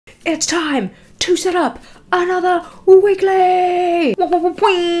it's time to set up another weekly!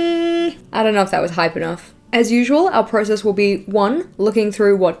 I don't know if that was hype enough. As usual, our process will be 1, looking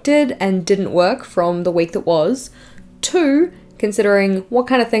through what did and didn't work from the week that was. 2, considering what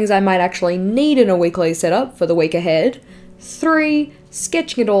kind of things I might actually need in a weekly setup for the week ahead. 3,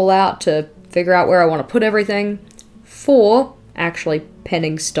 sketching it all out to figure out where I want to put everything. 4, actually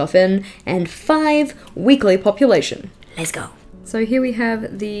penning stuff in. And 5, weekly population. Let's go. So here we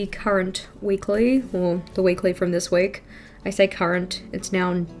have the current weekly, or the weekly from this week. I say current, it's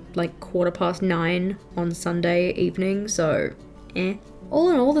now like 9:15 on Sunday evening, so All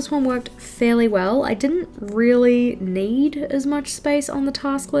in all, this one worked fairly well. I didn't really need as much space on the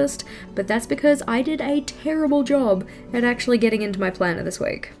task list, but that's because I did a terrible job at actually getting into my planner this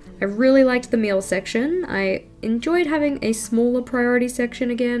week. I really liked the meal section. I enjoyed having a smaller priority section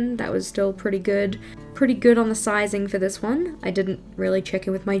again. That was still pretty good. Pretty good on the sizing for this one. I didn't really check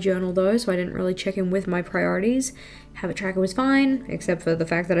in with my journal though, so I didn't really check in with my priorities. Habit tracker was fine, except for the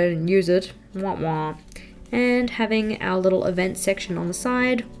fact that I didn't use it. Wah wah. And having our little event section on the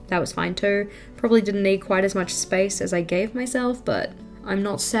side, that was fine too. Probably didn't need quite as much space as I gave myself, but I'm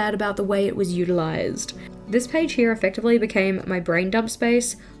not sad about the way it was utilized. This page here effectively became my brain dump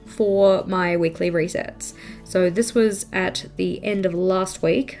space for my weekly resets. So this was at the end of last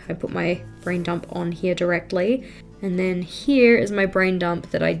week. I put my brain dump on here directly, and then here is my brain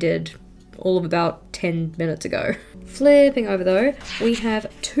dump that I did all of about 10 minutes ago. Flipping over though, we have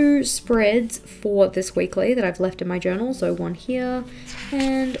 2 spreads for this weekly that I've left in my journal, so one here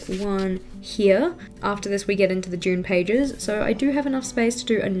and one here. After this we get into the June pages, so I do have enough space to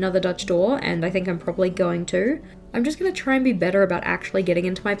do another Dutch door, and I think I'm probably going to. I'm just going to try and be better about actually getting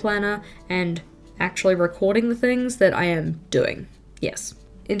into my planner and actually recording the things that I am doing. Yes.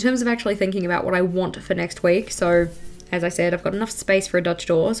 In terms of actually thinking about what I want for next week, so as I said, I've got enough space for a Dutch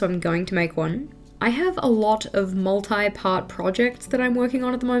door, so I'm going to make one. I have a lot of multi-part projects that I'm working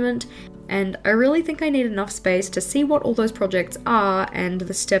on at the moment, and I really think I need enough space to see what all those projects are and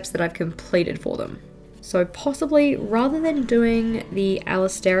the steps that I've completed for them. So possibly, rather than doing the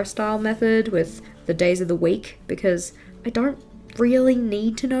Alistair style method with the days of the week, because I don't really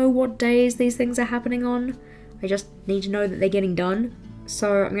need to know what days these things are happening on, I just need to know that they're getting done.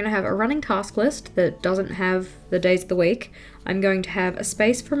 So I'm going to have a running task list that doesn't have the days of the week. I'm going to have a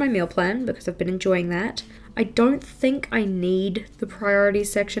space for my meal plan because I've been enjoying that. I don't think I need the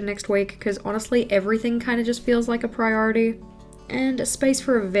priorities section next week because honestly everything kind of just feels like a priority. And a space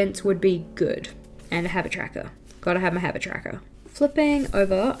for events would be good. And a habit tracker. Gotta have my habit tracker. Flipping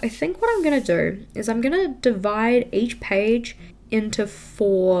over, I think what I'm going to do is I'm going to divide each page into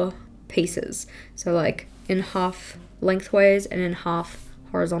 4 pieces. So like in half lengthways and in half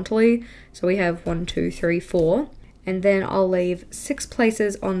horizontally. So we have 1, 2, 3, 4. And then I'll leave 6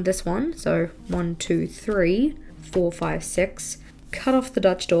 places on this one. So 1, 2, 3, 4, 5, 6. Cut off the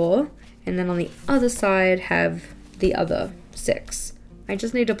Dutch door. And then on the other side have the other 6. I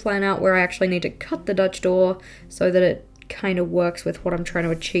just need to plan out where I actually need to cut the Dutch door so that it kind of works with what I'm trying to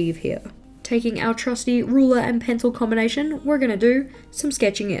achieve here. Taking our trusty ruler and pencil combination, we're going to do some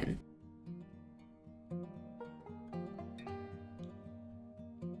sketching in.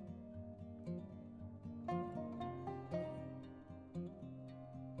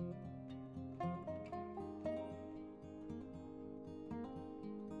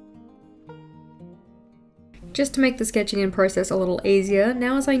 Just to make the sketching in process a little easier,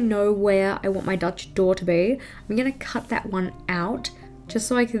 now as I know where I want my Dutch door to be, I'm going to cut that one out just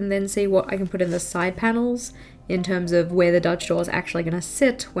so I can then see what I can put in the side panels in terms of where the Dutch door is actually going to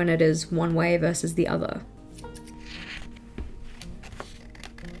sit when it is one way versus the other.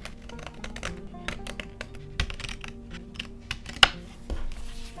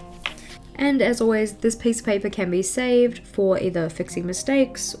 And as always, this piece of paper can be saved for either fixing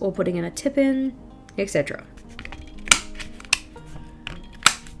mistakes or putting in a tip in, etc.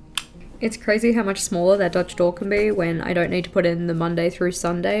 It's crazy how much smaller that Dutch door can be when I don't need to put in the Monday through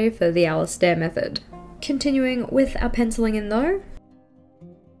Sunday for the Alistair method. Continuing with our penciling in though.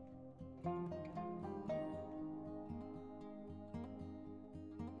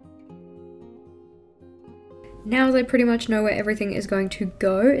 Now as I pretty much know where everything is going to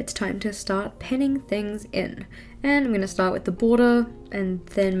go, it's time to start penning things in. And I'm going to start with the border and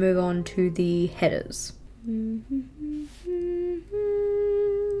then move on to the headers.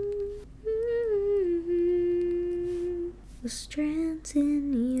 The strands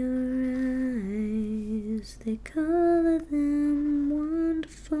in your eyes, they color them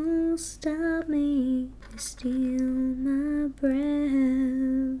wonderful. Stop me, they steal my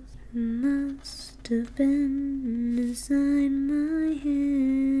breath. It must have been inside my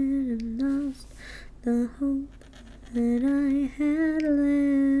head. the hope that I had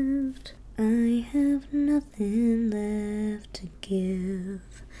left. I have nothing left to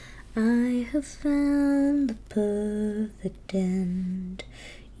give. I have found the perfect end.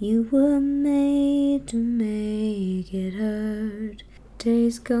 You were made to make it hurt.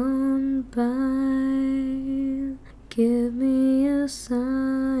 Days gone by, give me a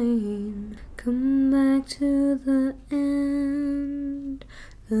sign. Come back to the end,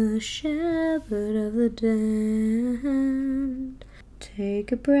 the shepherd of the damned.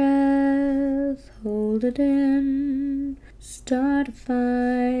 Take a breath, hold it in. Start a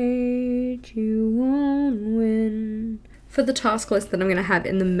fight, you won't win. For the task list that I'm going to have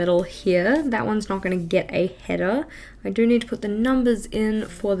in the middle here, that one's not going to get a header. I do need to put the numbers in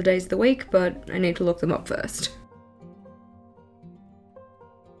for the days of the week, but I need to look them up first.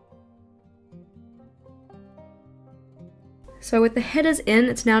 So with the headers in,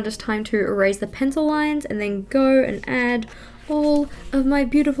 it's now just time to erase the pencil lines and then go and add all of my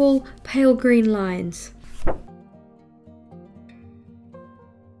beautiful pale green lines.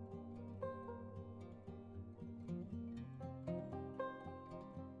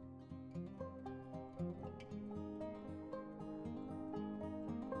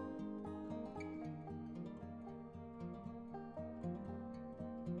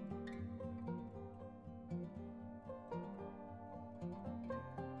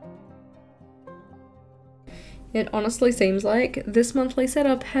 It honestly seems like this monthly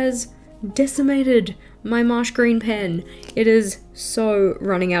setup has decimated my marsh green pen. It is so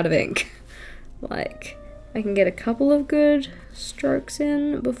running out of ink. Like, I can get a couple of good strokes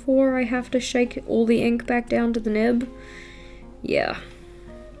in before I have to shake all the ink back down to the nib. Yeah,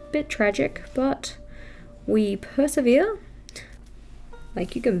 bit tragic, but we persevere.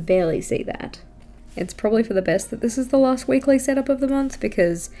 Like, you can barely see that. It's probably for the best that this is the last weekly setup of the month,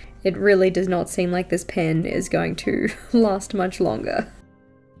 because it really does not seem like this pen is going to last much longer.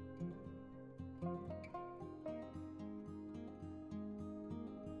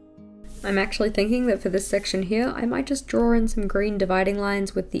 I'm actually thinking that for this section here, I might just draw in some green dividing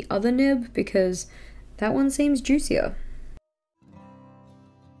lines with the other nib, because that one seems juicier.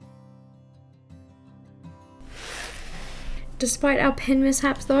 Despite our pen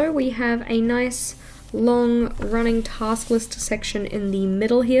mishaps though, we have a nice long running task list section in the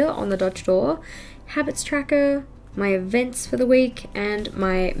middle here on the Dutch door, habits tracker, my events for the week, and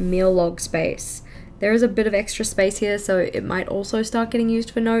my meal log space. There is a bit of extra space here, so it might also start getting used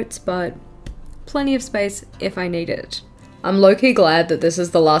for notes, but plenty of space if I need it. I'm low-key glad that this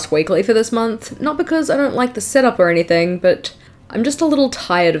is the last weekly for this month, not because I don't like the setup or anything, but I'm just a little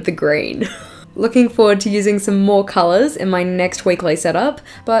tired of the green. Looking forward to using some more colours in my next weekly setup,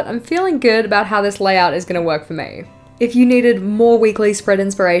 but I'm feeling good about how this layout is going to work for me. If you needed more weekly spread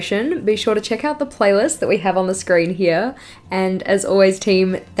inspiration, be sure to check out the playlist that we have on the screen here, and as always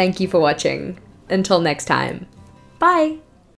team, thank you for watching. Until next time. Bye!